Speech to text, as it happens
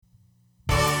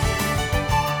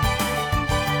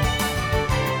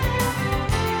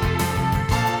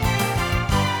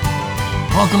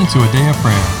Welcome to a day of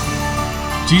prayer.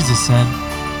 Jesus said,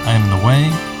 I am the way,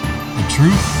 the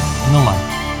truth, and the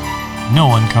life. No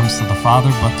one comes to the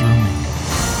Father but through me.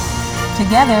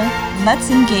 Together, let's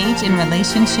engage in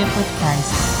relationship with Christ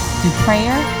through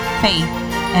prayer, faith,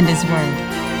 and His Word.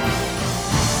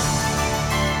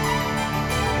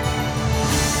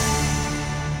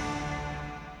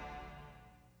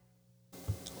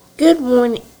 Good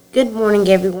morning,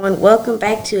 everyone. Welcome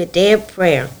back to a day of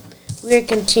prayer. We are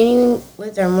continuing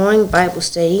with our morning Bible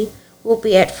study. We'll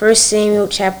be at 1 Samuel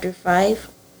chapter 5.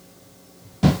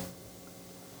 We're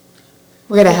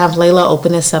going to have Layla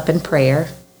open us up in prayer.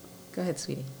 Go ahead,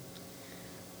 sweetie.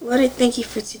 Lord, I thank you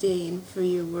for today and for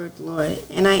your word, Lord.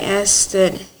 And I ask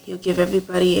that you'll give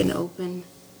everybody an open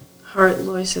heart,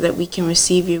 Lord, so that we can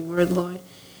receive your word, Lord.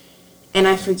 And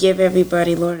I forgive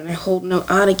everybody, Lord, and I hold no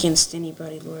ought against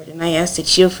anybody, Lord. And I ask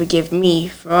that you'll forgive me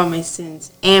for all my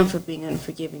sins and for being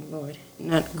unforgiving, Lord.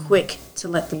 Not quick to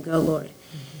let them go, Lord.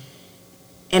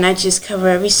 And I just cover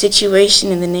every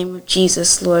situation in the name of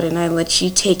Jesus, Lord, and I let you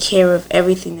take care of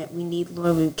everything that we need,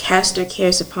 Lord. We cast our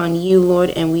cares upon you, Lord,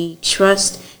 and we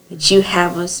trust that you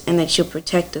have us and that you'll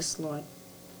protect us, Lord.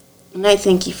 And I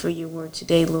thank you for your word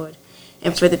today, Lord,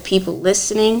 and for the people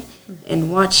listening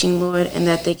and watching, Lord, and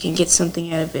that they can get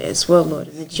something out of it as well, Lord,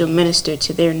 and that you'll minister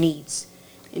to their needs.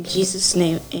 In Jesus'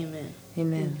 name, amen.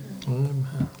 Amen. Amen.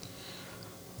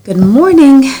 Good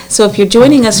morning. So if you're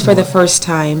joining us for the first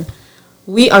time,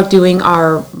 we are doing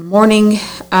our morning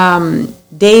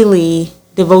daily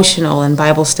devotional and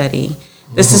Bible study.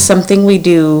 This is something we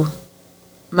do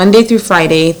Monday through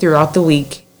Friday throughout the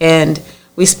week, and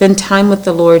we spend time with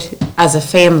the Lord as a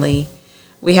family.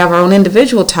 We have our own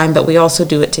individual time, but we also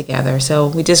do it together. So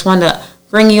we just want to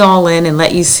bring you all in and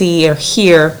let you see or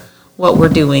hear what we're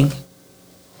doing.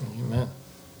 Amen.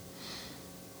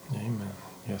 Amen.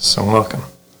 Yes, so welcome.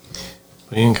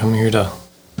 We didn't come here to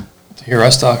hear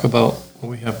us talk about what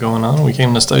we have going on. We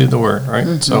came to study the Word, right?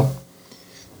 Mm-hmm. So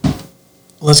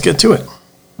let's get to it.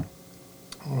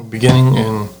 We're beginning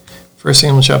in 1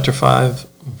 Samuel chapter 5,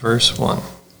 verse 1.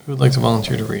 Who would like to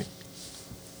volunteer to read?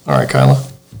 All right, Kyla.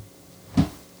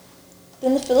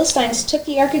 Then the Philistines took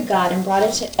the ark of God and brought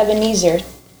it to Ebenezer,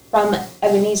 from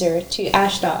Ebenezer to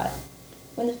Ashdod.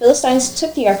 When the Philistines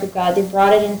took the ark of God, they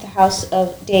brought it into the house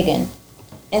of Dagon,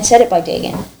 and set it by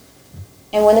Dagon.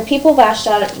 And when the people of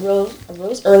Ashdod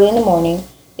arose early in the morning,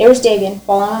 there was Dagon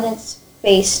fallen on its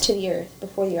face to the earth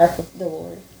before the ark of the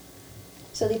Lord.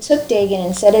 So they took Dagon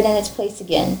and set it in its place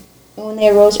again. And when they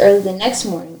arose early the next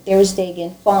morning, there was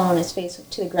Dagon fallen on its face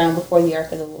to the ground before the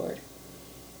ark of the Lord.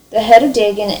 The head of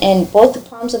Dagon and both the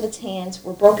palms of its hands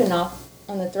were broken off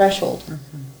on the threshold.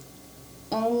 Mm-hmm.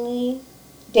 Only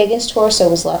Dagon's torso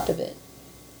was left of it.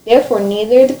 Therefore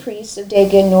neither the priests of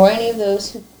Dagon nor any of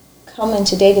those who come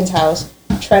into Dagon's house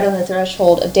tread on the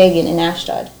threshold of Dagon in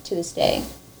Ashdod to this day.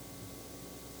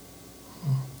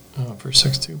 Verse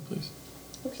 6-2, please.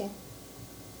 Okay.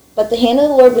 But the hand of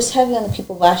the Lord was heavy on the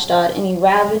people of Ashdod, and he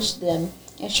ravaged them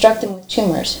and struck them with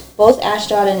tumors, both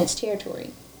Ashdod and its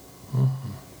territory. Mm-hmm.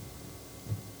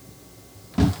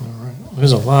 All right.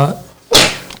 There's a lot.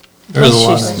 There's a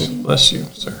lot. Bless you,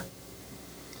 sir.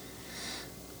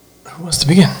 Who wants to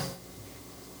begin?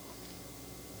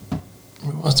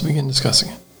 Who wants to begin discussing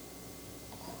it?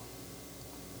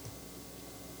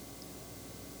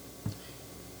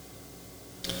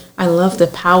 I love the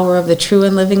power of the true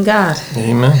and living God.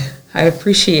 Amen. I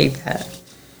appreciate that.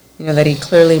 That he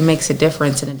clearly makes a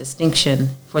difference and a distinction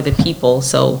for the people.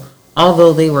 So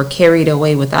although they were carried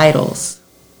away with idols,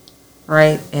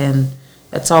 right? And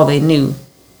that's all they knew.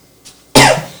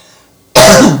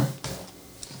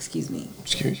 Excuse me.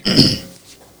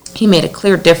 He made a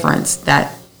clear difference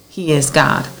that he is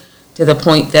God, to the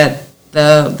point that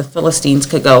the Philistines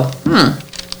could go,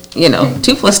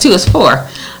 2 plus 2 is 4.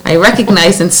 I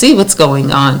recognize and see what's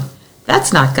going on.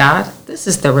 That's not God. This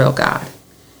is the real God.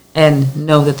 And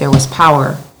know that there was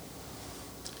power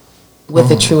with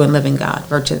the true and living God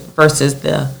versus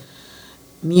the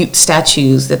mute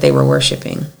statues that they were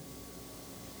worshiping.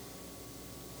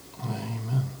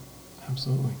 Amen.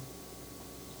 Absolutely.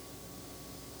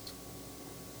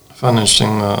 I found it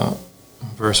interesting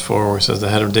verse 4 where it says, the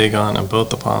head of Dagon and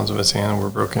both the palms of his hand were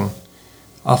broken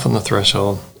off on the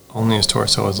threshold. Only his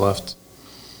torso was left.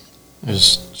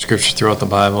 There's scripture throughout the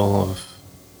Bible of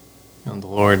the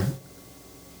Lord,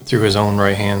 through his own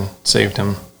right hand, saved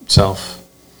himself.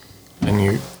 And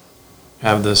you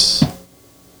have this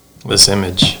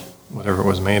image, whatever it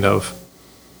was made of,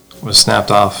 was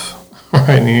snapped off.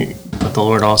 Right? But the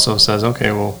Lord also says,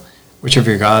 okay, well, which of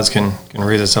your gods can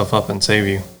raise itself up and save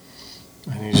you?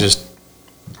 And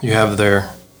you have their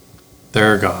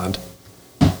God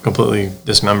completely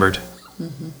dismembered.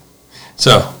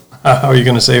 So how are you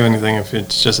going to save anything if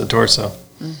it's just a torso?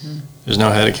 There's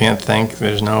no head, it can't think.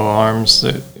 There's no arms,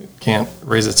 it can't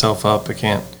raise itself up. It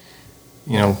can't,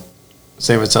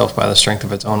 save itself by the strength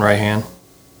of its own right hand.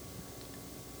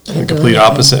 The complete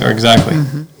opposite, or exactly,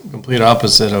 complete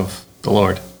opposite of the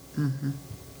Lord.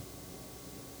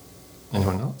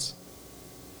 Anyone else?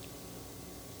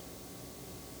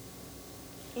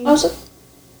 Also,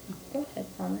 go ahead,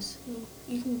 promise.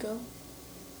 You can go.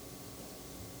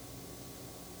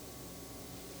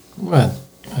 Go ahead.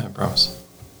 Go ahead, promise.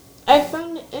 I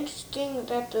find it interesting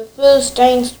that the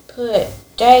Philistines put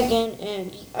Dagon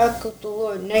and the Ark of the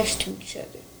Lord next to each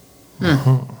other.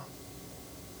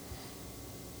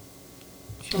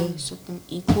 Showing something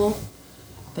equal.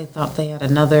 They thought they had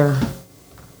another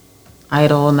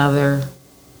idol, another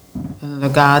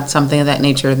god, something of that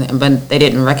nature, but they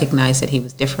didn't recognize that he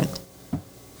was different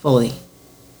fully.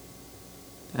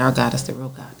 But our God is the real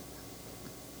God.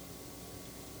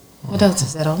 What else?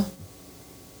 Is that all?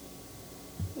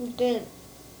 And then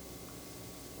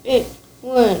it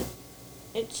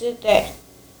said that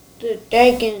the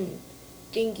Dagon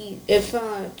thingy it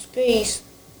found space.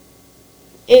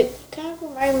 It kind of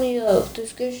reminded me of the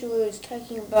scripture where it's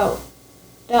talking about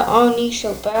that all knees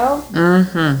shall bow.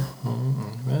 Amen.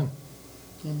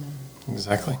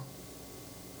 Exactly.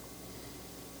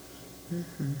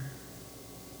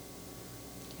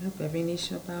 Yep, every knee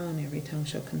shall bow and every tongue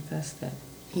shall confess that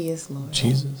he is Lord.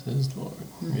 Jesus is Lord.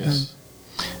 Yes.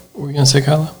 What were you going to say,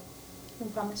 Kyla? I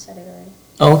promise said it already.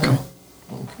 Oh, okay.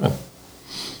 Oh, good.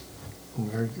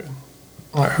 Very good.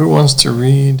 All right, who wants to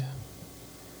read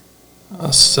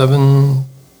 7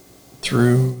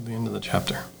 through the end of the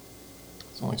chapter?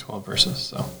 It's only 12 verses,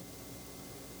 so.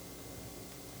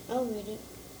 I'll read it.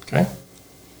 Okay.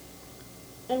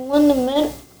 And when the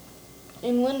men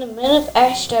of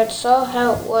Ashdod saw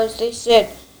how it was, they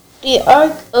said, The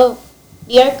ark of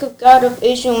God of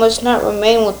Israel must not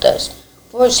remain with us,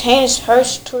 for his hand is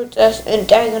harsh towards us, and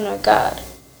Dagon our God.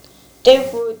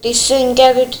 Therefore they sent and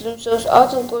gathered to themselves all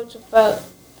the lords of the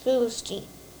Philistines.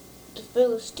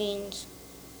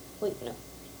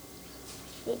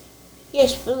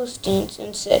 Philistines,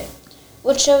 and said,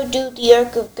 What shall we do with the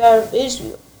ark of God of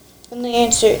Israel? And they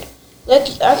answered, Let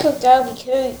the ark of God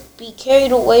be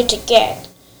carried away to Gath.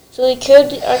 So they carried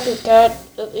the ark of God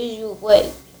of Israel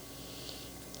away.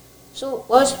 So it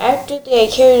was after they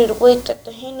had carried it away that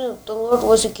the hand of the Lord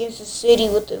was against the city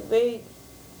with a very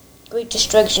great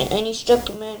destruction, and he struck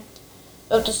the men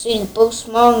of the city, both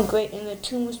small and great, and the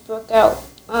tumors broke out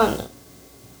on them.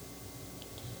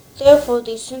 Therefore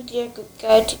they sent the ark of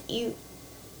God to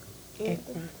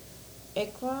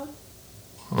Ekron.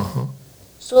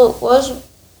 So it was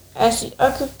as the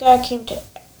ark of God came to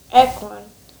Ekron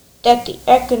that the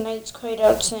Ekronites cried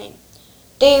out, saying,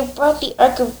 They have brought the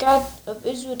ark of God of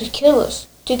Israel to kill us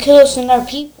and our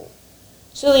people.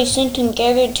 So they sent and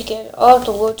gathered together all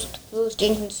the lords of the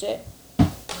Philistines and said,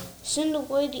 Send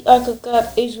away the ark of God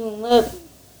of Israel and let it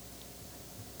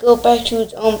go back to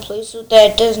its own place, so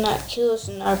that it does not kill us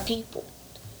and our people.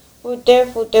 For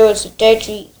therefore there was a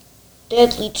deadly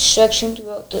destruction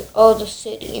throughout all the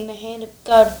city, and the hand of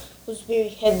God was very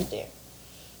heavy there.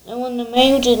 And when the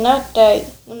men who did not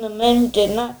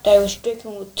die were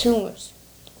stricken with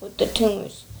the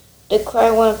tumors, the cry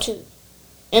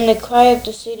of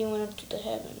the city went up to the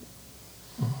heaven.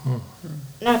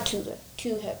 Not to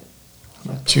heaven.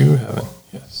 Not to heaven,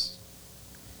 yes.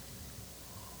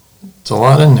 It's a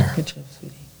lot in there. Good job,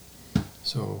 sweetie.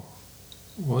 So,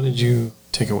 what did you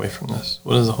take away from this?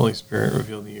 What does the Holy Spirit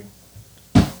reveal to you?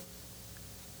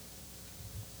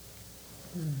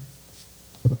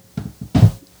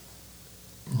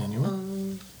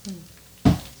 Anyone?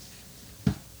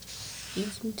 You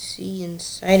can see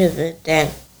inside of it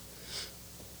that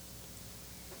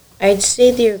I'd say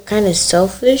they're kind of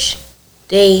selfish.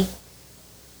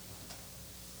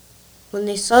 When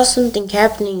they saw something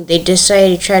happening, they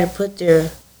decided to try to put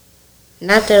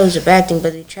not that it was a bad thing,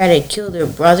 but they tried to kill their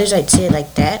brothers, I'd say it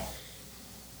like that.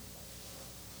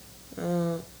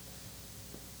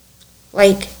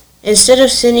 Instead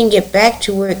of sending it back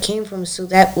to where it came from, so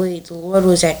that way the Lord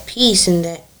was at peace and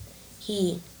that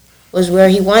he was where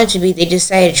he wanted to be, they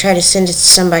decided to try to send it to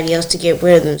somebody else to get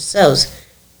rid of themselves.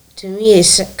 To me,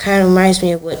 it kind of reminds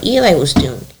me of what Eli was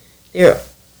doing.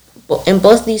 In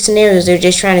both these scenarios, they're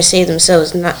just trying to save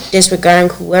themselves, not disregarding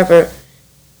whoever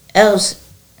else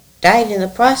died in the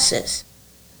process.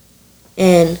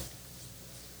 And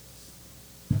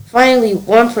finally,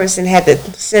 one person had the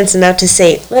sense enough to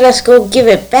say, let us go give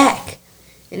it back.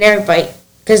 And everybody,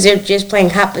 because they're just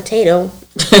playing hot potato.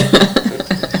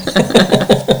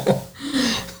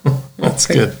 That's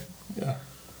That's good. Yeah.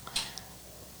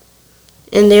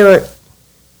 And they were.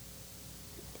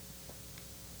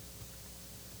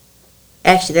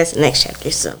 Actually, that's the next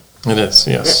chapter, so. It is,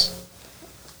 yes.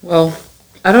 Well,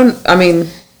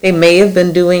 they may have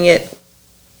been doing it.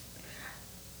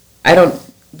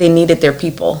 They needed their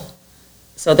people.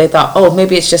 So they thought, oh,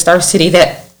 maybe it's just our city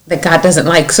that God doesn't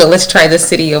like, so let's try this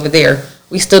city over there.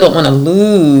 We still don't want to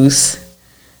lose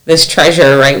this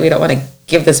treasure, right? We don't want to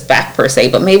give this back per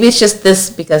se, but maybe it's just this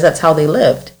because that's how they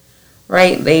lived,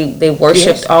 right? They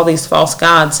worshipped all these false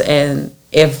gods, and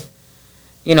if,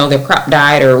 their crop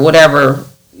died or whatever,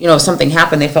 something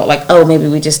happened, they felt like, oh, maybe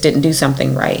we just didn't do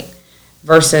something right,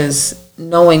 versus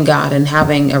knowing God and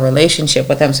having a relationship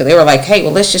with Him. So they were like, hey,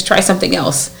 well, let's just try something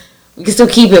else. We can still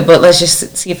keep it, but let's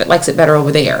just see if it likes it better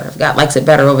over there. If God likes it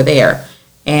better over there.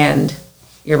 And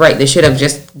you're right, they should have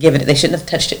just given it. They shouldn't have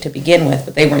touched it to begin with,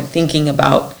 but they weren't thinking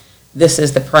about this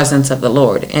is the presence of the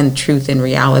Lord and truth and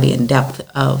reality and depth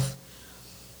of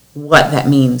what that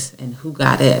means and who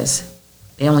God is.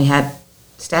 They only had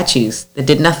statues that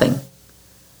did nothing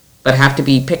but have to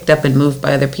be picked up and moved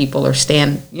by other people or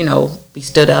stand, be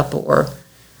stood up, or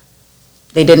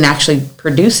they didn't actually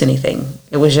produce anything.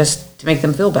 It was just to make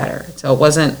them feel better. So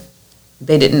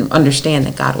they didn't understand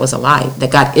that God was alive,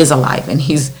 that God is alive and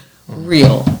He's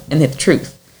real and the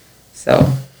truth.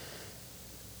 So.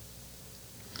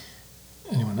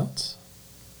 Anyone else?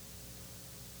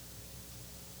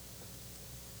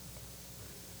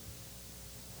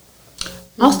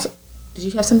 Also, did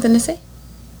you have something to say?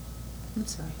 I'm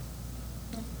sorry.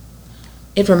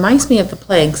 It reminds me of the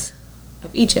plagues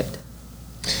of Egypt.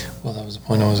 Well, that was the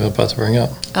point I was about to bring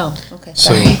up. Oh, okay.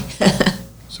 Sorry.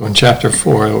 So in chapter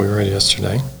 4 that we read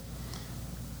yesterday,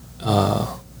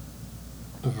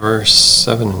 verse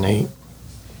 7 and 8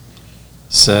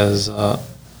 says,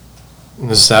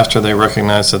 this is after they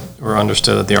recognized that or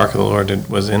understood that the ark of the Lord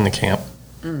was in the camp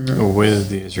with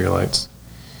the Israelites.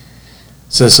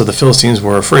 It says, so the Philistines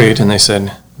were afraid, and they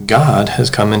said, God has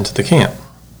come into the camp.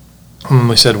 And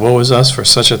we said, woe is us, for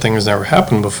such a thing has never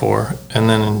happened before. And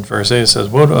then in verse 8 it says,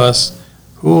 woe to us,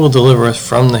 who will deliver us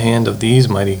from the hand of these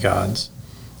mighty gods?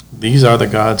 These are the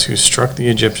gods who struck the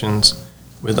Egyptians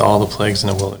with all the plagues in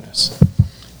the wilderness.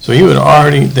 So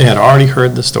they had already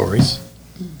heard the stories.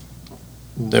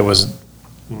 There was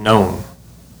known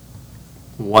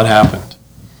what happened.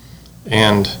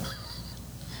 And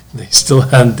they still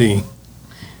had the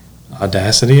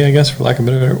audacity, I guess, for lack of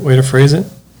a better way to phrase it,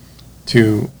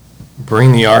 to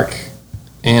bring the ark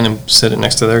in and set it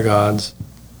next to their gods.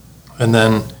 And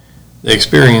then they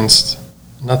experienced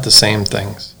not the same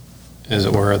things, as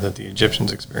it were, that the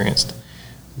Egyptians experienced,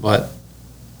 but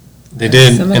they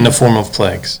did in the form of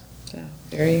plagues. Yeah,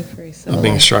 very, very similar. Of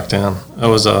being struck down.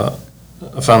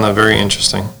 I found that very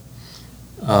interesting.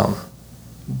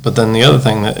 But then the other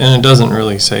thing and it doesn't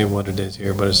really say what it is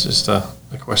here, but it's just a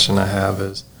question I have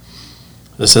is,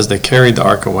 it says they carried the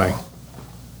ark away.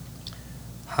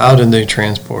 How did they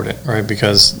transport it, right?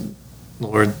 Because the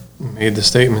Lord made the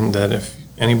statement that if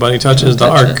anybody touches the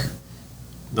ark,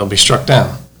 they'll be struck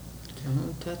down.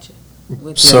 Don't touch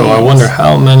it. So I wonder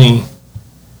how many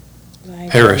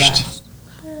perished.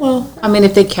 Well,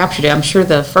 if they captured it, I'm sure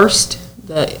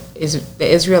the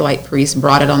Israelite priests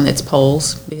brought it on its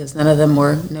poles, because none of them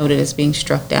were noted as being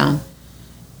struck down.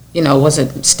 It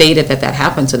wasn't stated that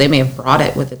happened, so they may have brought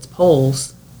it with its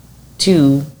poles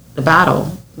to the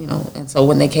battle, and so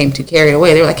when they came to carry it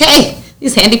away, they were like, hey,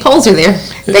 these handy poles are there.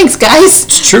 Thanks, guys.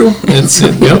 It's true. That's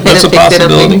a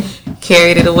possibility.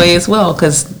 Carried it away as well,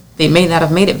 because they may not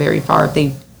have made it very far if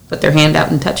they put their hand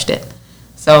out and touched it.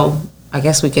 So I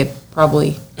guess we could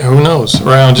probably. Who knows?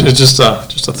 Around, it's just a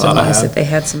thought I had. That they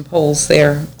had some poles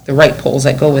there, the right poles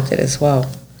that go with it as well.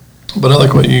 But I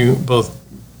like what both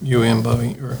you and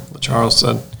Bubby or what Charles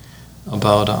said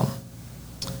about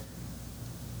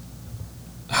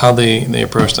how they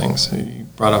approach things. You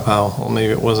brought up how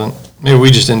maybe we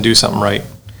just didn't do something right.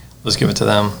 Let's give it to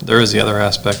them. There is the other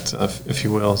aspect of, if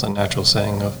you will, the natural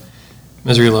saying of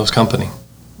misery loves company,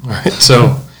 right?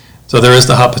 So there is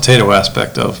the hot potato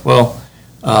aspect of,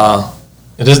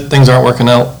 things aren't working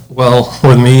out well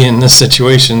with me in this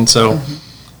situation. So,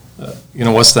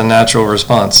 what's the natural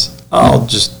response? I'll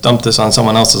just dump this on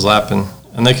someone else's lap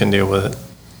and they can deal with it.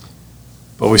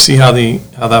 But we see how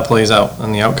that plays out,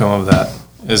 and the outcome of that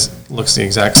looks the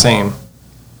exact same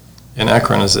in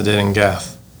Ekron as it did in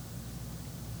Gath.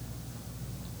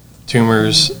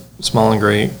 Tumors, small and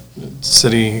great. The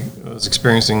city was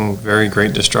experiencing very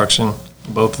great destruction,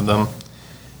 both of them.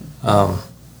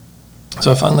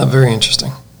 So I find that very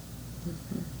interesting.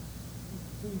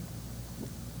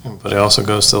 But it also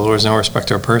goes to the Lord's no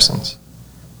respecter of persons.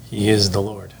 He is the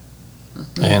Lord.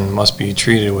 and must be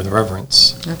treated with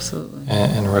reverence Absolutely.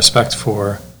 and respect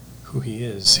for who he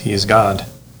is. He is God,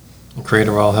 the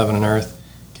creator of all heaven and earth,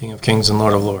 King of kings and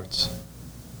Lord of lords.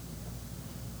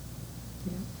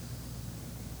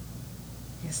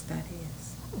 Yes, that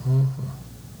is. Mhm.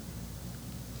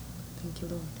 Thank you,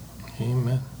 Lord.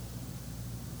 Amen.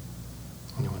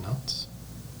 Anyone else?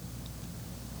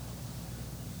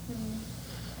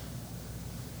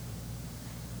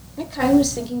 I kind of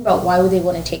was thinking about why would they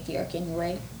want to take the ark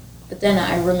anyway, but then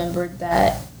I remembered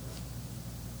that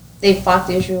they fought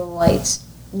the Israelites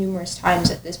numerous times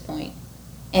at this point,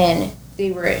 and they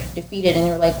were defeated, and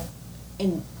they were like,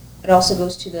 and it also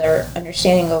goes to their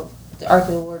understanding of the ark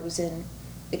of the Lord was in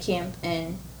the camp,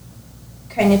 and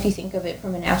kind of if you think of it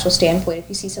from a natural standpoint, if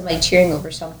you see somebody cheering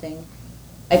over something,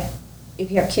 like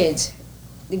if you have kids,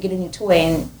 they get a new toy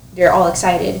and they're all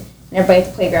excited, and everybody at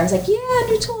the playground's like, yeah,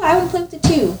 new toy, I want to play with it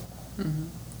too. Mm-hmm.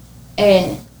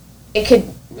 And it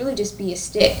could really just be a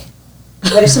stick.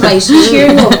 But if somebody's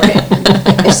cheering over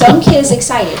it, if some kid is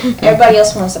excited, everybody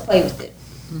else wants to play with it.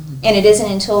 Mm-hmm. And it isn't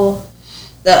until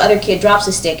the other kid drops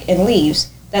the stick and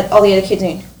leaves that all the other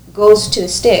kids goes to the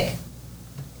stick,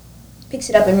 picks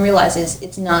it up and realizes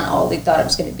it's not all they thought it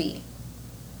was going to be.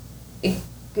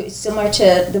 It's similar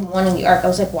to them wanting the ark. I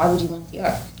was like, why would you want the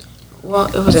ark?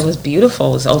 Well, It was beautiful.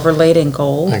 It was overlaid in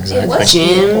gold. Exactly. It was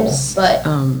Gems. beautiful,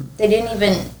 but they didn't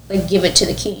even give it to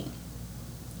the king.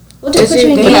 What difference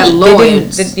between they had They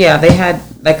lords. didn't- yeah, they had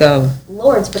like a,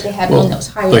 lords, but they had Well, one that was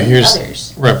higher but than here's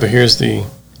others. right. But here's the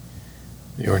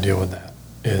ordeal with that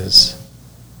is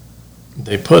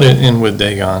they put it in with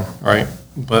Dagon, right?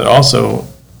 But also,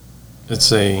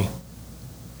 it's a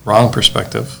wrong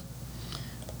perspective.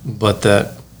 But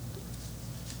that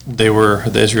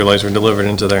the Israelites were delivered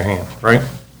into their hand, right?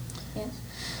 Yes.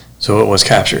 So it was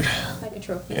captured. Like a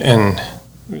trophy. And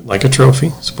like a trophy,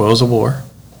 spoils of war.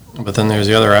 But then there's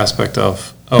the other aspect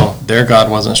of, their God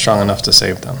wasn't strong enough to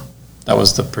save them. That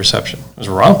was the perception. It was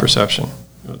a wrong perception,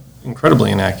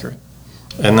 incredibly inaccurate.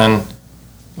 And then,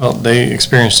 they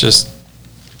experienced just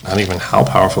not even how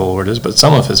powerful the Lord is, but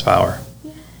some of his power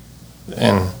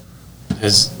and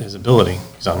his ability.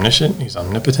 He's omniscient, he's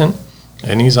omnipotent,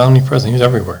 and he's omnipresent. He's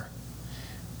everywhere.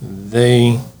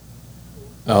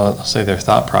 I'll say their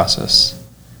thought process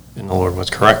in the Lord was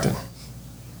corrected.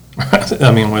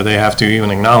 I mean, where they have to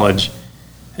even acknowledge,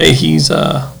 hey, he's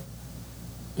the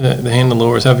hand of the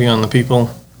Lord is heavy on the people.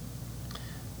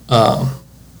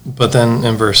 But then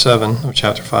in verse 7 of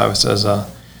chapter 5, it says,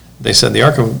 they said, the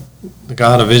ark of the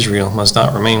God of Israel must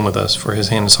not remain with us, for his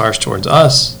hand is harsh towards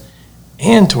us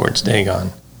and towards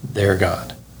Dagon, their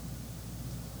God.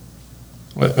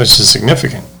 Which is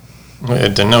significant.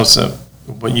 It denotes that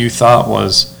what you thought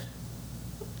was,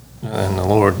 and the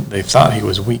Lord, they thought he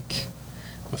was weak,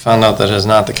 but found out that is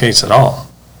not the case at all.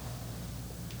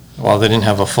 While they didn't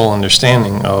have a full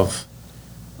understanding of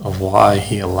why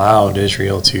he allowed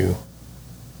Israel to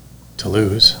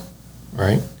lose,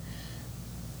 right?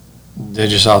 They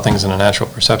just saw things in a natural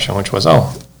perception, which was,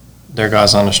 their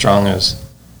God's not as strong as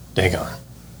Dagon,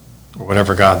 or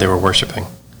whatever God they were worshiping.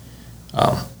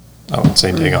 I would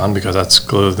say Dagon because that's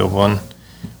clearly the one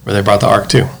where they brought the ark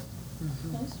to.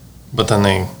 But then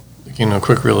they came to a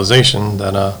quick realization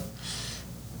that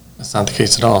that's not the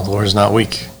case at all. The Lord is not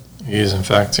weak. He is, in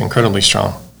fact, incredibly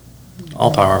strong.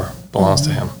 All power belongs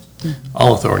to him.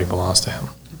 All authority belongs to him.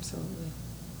 absolutely.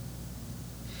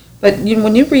 But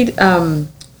when you read 1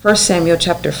 Samuel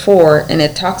chapter 4, and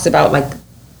it talks about like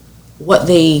what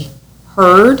they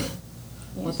heard,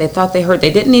 what they thought they heard,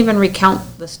 they didn't even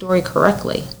recount the story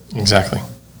correctly. Exactly.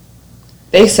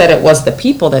 They said it was the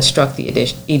people that struck the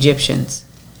Egyptians.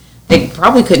 They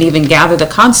probably couldn't even gather the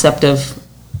concept of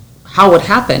how it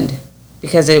happened,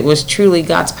 because it was truly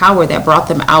God's power that brought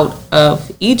them out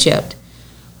of Egypt.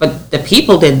 But the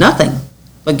people did nothing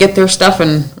but get their stuff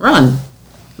and run.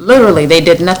 Literally, they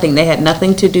did nothing. They had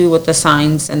nothing to do with the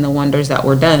signs and the wonders that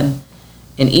were done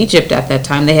in Egypt at that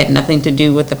time. They had nothing to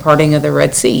do with the parting of the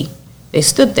Red Sea. They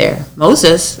stood there.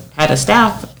 Moses had a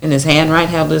staff in his hand, right?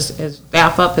 Held his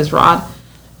staff up, his rod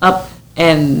up,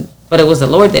 but it was the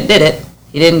Lord that did it.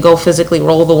 He didn't go physically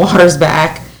roll the waters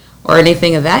back or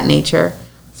anything of that nature.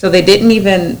 So they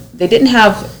didn't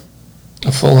have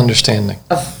A full understanding.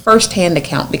 a first-hand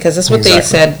account, because that's what they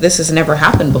Exactly. said. This has never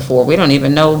happened before. We don't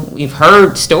even know. We've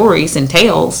heard stories and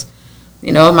tales.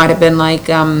 It might have been like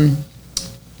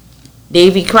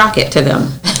Davy Crockett to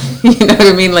them. You know what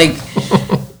I mean? Like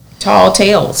tall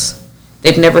tales.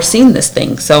 They've never seen this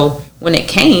thing. So when it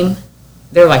came,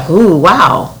 they're like, ooh,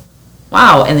 wow.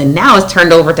 And then now it's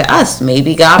turned over to us.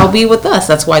 Maybe God will be with us.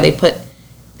 That's why they put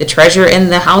the treasure in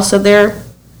the house of their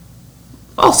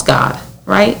false god,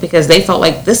 right? Because they felt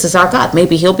like, this is our God.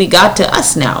 Maybe he'll be God to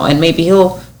us now, and maybe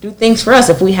he'll do things for us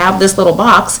if we have this little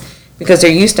box, because they're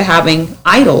used to having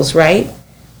idols, right?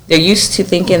 They're used to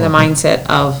thinking the mindset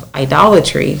of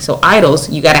idolatry. So idols,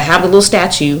 you got to have a little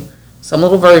statue, some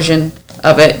little version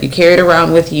of it. You carry it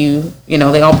around with you. You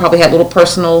know, they all probably had little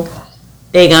personal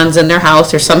Dagons in their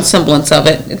house or some semblance of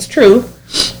it. It's true.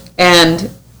 And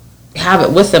have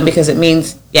it with them because it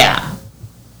means, yeah,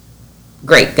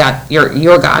 great, God,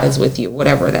 your God is with you,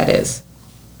 whatever that is.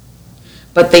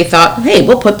 But they thought, hey,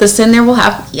 we'll put this in there. We'll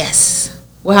have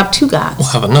 2 gods. We'll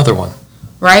have another one.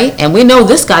 Right? And we know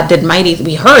this God did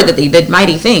we heard that they did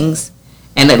mighty things.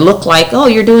 And it looked like, oh,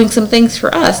 you're doing some things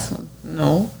for us.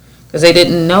 No, because they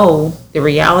didn't know the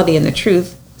reality and the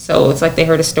truth. So it's like they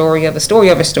heard a story of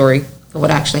what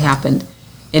actually happened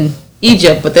in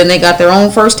Egypt. But then they got their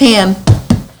own firsthand.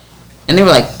 And they were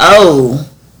like, oh,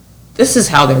 this is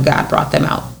how their God brought them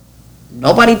out.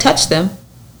 Nobody touched them.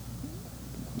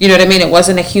 You know what I mean? It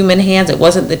wasn't a human hands. It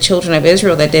wasn't the children of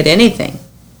Israel that did anything.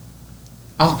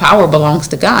 All power belongs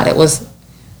to God. It was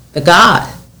the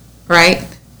God, right,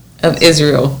 of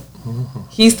Israel. Mm-hmm.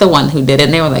 He's the one who did it.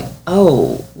 And they were like,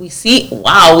 oh, we see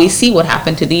what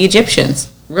happened to the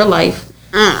Egyptians. Real life,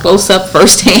 close up,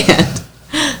 firsthand.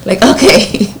 Like,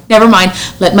 okay, never mind.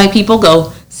 Let my people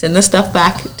go. Send the stuff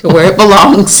back to where it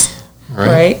belongs.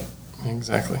 Right?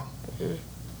 Exactly.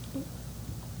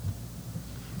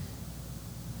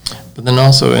 But then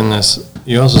also in this,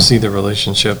 you also see the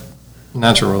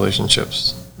natural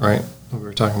relationships, right? We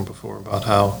were talking before about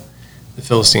how the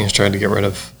Philistines tried to get rid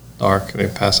of the ark. They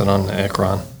passed it on to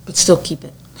Ekron. But still keep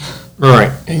it.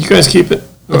 Right. You guys keep it.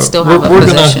 But still have a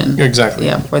position. Exactly.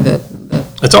 Yeah, for the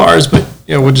it's ours, but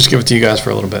we'll just give it to you guys for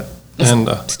a little bit. And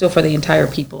still for the entire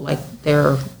people, like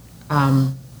they're,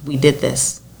 we did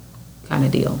this kind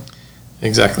of deal.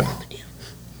 Exactly.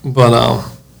 But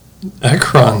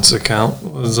Ekron's account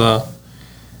was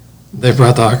they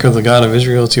brought the ark of the God of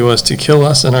Israel to us to kill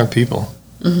us and our people.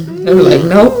 Mm-hmm. They were like,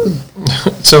 nope.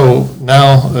 So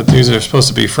now these are supposed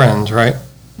to be friends, right?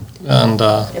 And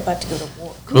They're about to go to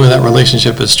war. Clearly that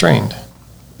relationship is strained.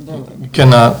 You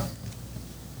cannot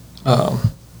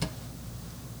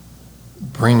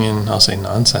bring in, I'll say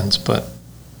nonsense, but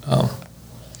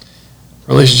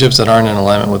relationships that aren't in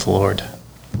alignment with the Lord.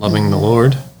 Loving the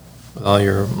Lord with all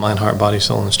your mind, heart, body,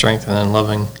 soul, and strength, and then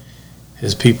loving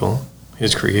his people,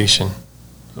 his creation.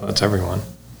 So that's everyone.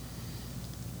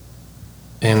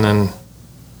 And then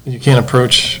you can't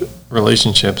approach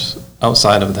relationships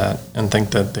outside of that and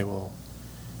think that they will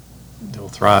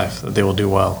thrive, that they will do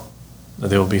well, that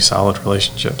they will be solid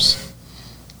relationships.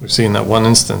 We've seen that one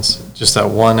instance, just that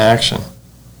one action.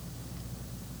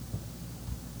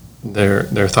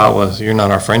 Their thought was, you're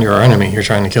not our friend, you're our enemy, you're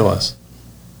trying to kill us.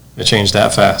 It changed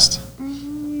that fast,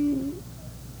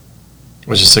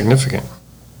 which is significant.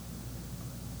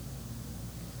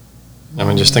 I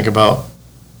mean, just think about,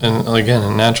 and again,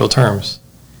 in natural terms,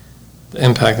 the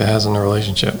impact it has on the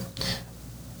relationship.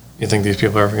 You think these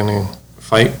people are ever going to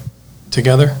fight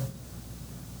together?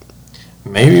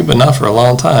 Maybe, but not for a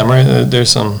long time, right? There's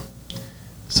some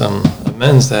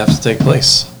amends that have to take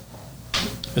place.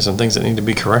 There's some things that need to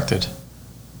be corrected,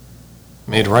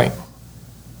 made right.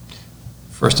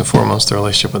 First and foremost, the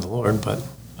relationship with the Lord, but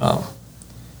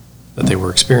that they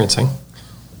were experiencing,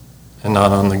 and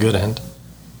not on the good end.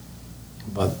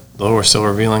 But the Lord was still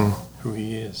revealing who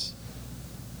he is,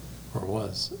 or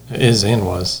was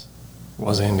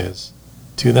and is,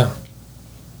 to them.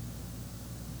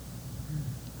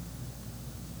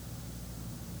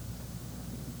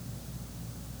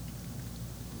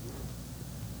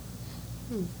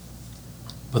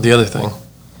 But the other thing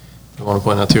I want to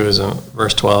point out too is in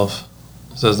verse 12.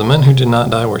 It says, the men who did not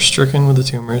die were stricken with the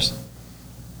tumors.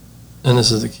 And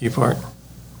this is the key part.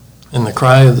 And the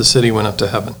cry of the city went up to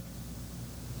heaven.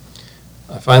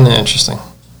 I find that interesting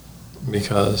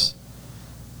because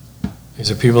these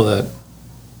are people that,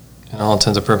 in all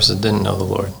intents and purposes, didn't know the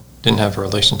Lord, didn't have a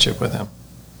relationship with him.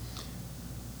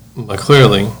 But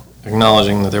clearly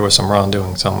acknowledging that there was some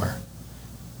wrongdoing somewhere.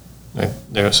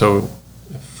 So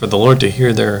for the Lord to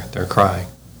hear their cry,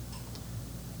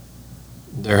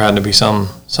 there had to be some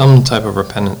type of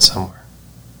repentance somewhere.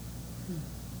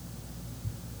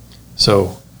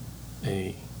 So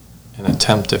an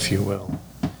attempt, if you will,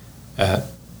 at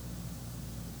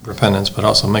repentance, but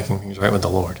also making things right with the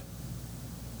Lord,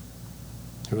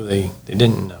 who they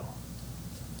didn't know.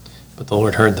 But the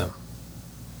Lord heard them.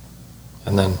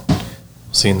 And then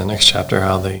we'll see in the next chapter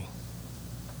how they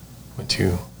went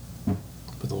to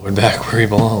put the Lord back where he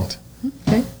belonged,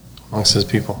 okay, amongst his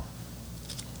people.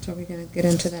 So are we going to get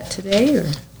into that today, or?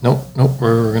 Nope,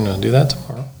 we're going to do that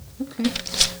tomorrow. Okay.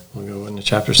 We'll go into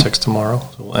chapter 6 tomorrow,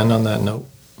 so we'll end on that note.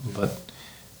 But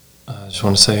I just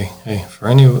want to say, hey, for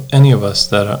any of us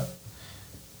that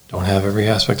don't have every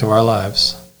aspect of our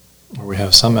lives, or we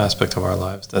have some aspect of our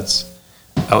lives that's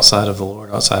outside of the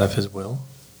Lord, outside of His will,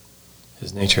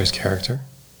 His nature, His character,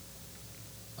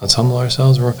 let's humble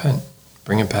ourselves and repent.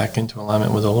 Bring it back into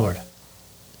alignment with the Lord.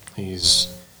 He's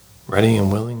ready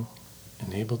and willing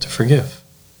and able to forgive.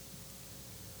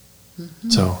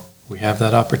 So we have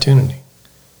that opportunity.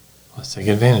 Let's take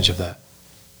advantage of that.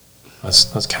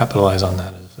 Let's capitalize on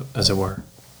that, as it were,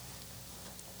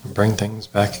 and bring things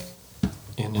back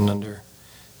in and under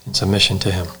in submission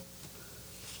to Him.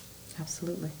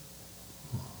 Absolutely.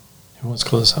 Who wants to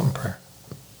close us out in prayer?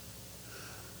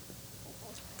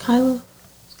 Kyla,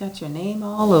 it's got your name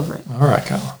all over it. All right,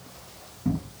 Kyla.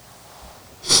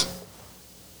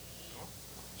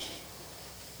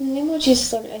 In the name of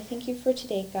Jesus, Lord, I thank you for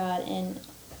today, God, and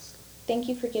thank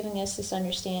you for giving us this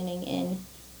understanding and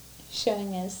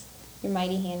showing us your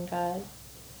mighty hand, God.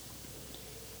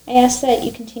 I ask that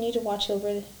you continue to watch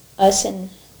over us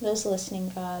and those listening,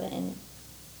 God, and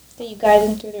that you guide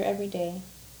them through their everyday.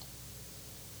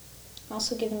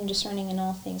 Also give them discerning in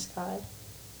all things, God,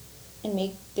 and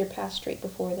make their path straight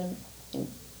before them, and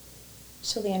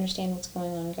so they understand what's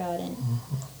going on, God, and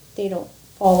they don't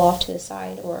fall off to the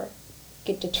side or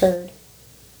get deterred.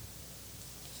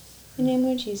 In the name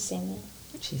of Jesus, amen.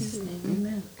 In Jesus' name,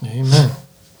 amen. Amen.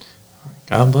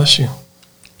 God bless you.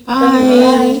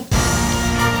 Bye.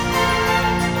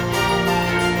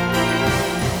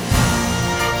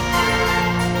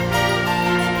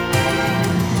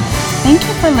 Thank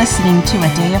you for listening to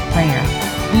A Day of Prayer.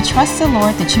 We trust the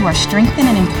Lord that you are strengthened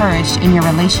and encouraged in your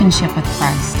relationship with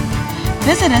Christ.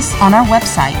 Visit us on our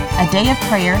website,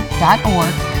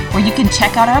 adayofprayer.org, where you can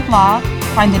check out our blog,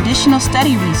 find additional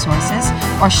study resources,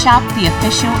 or shop the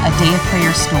official A Day of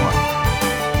Prayer store.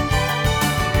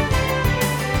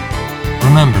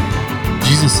 Remember,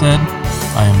 Jesus said,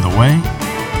 I am the way,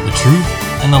 the truth,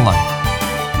 and the life.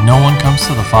 No one comes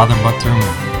to the Father but through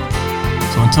me.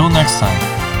 So until next time,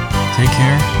 take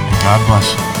care and God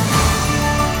bless you.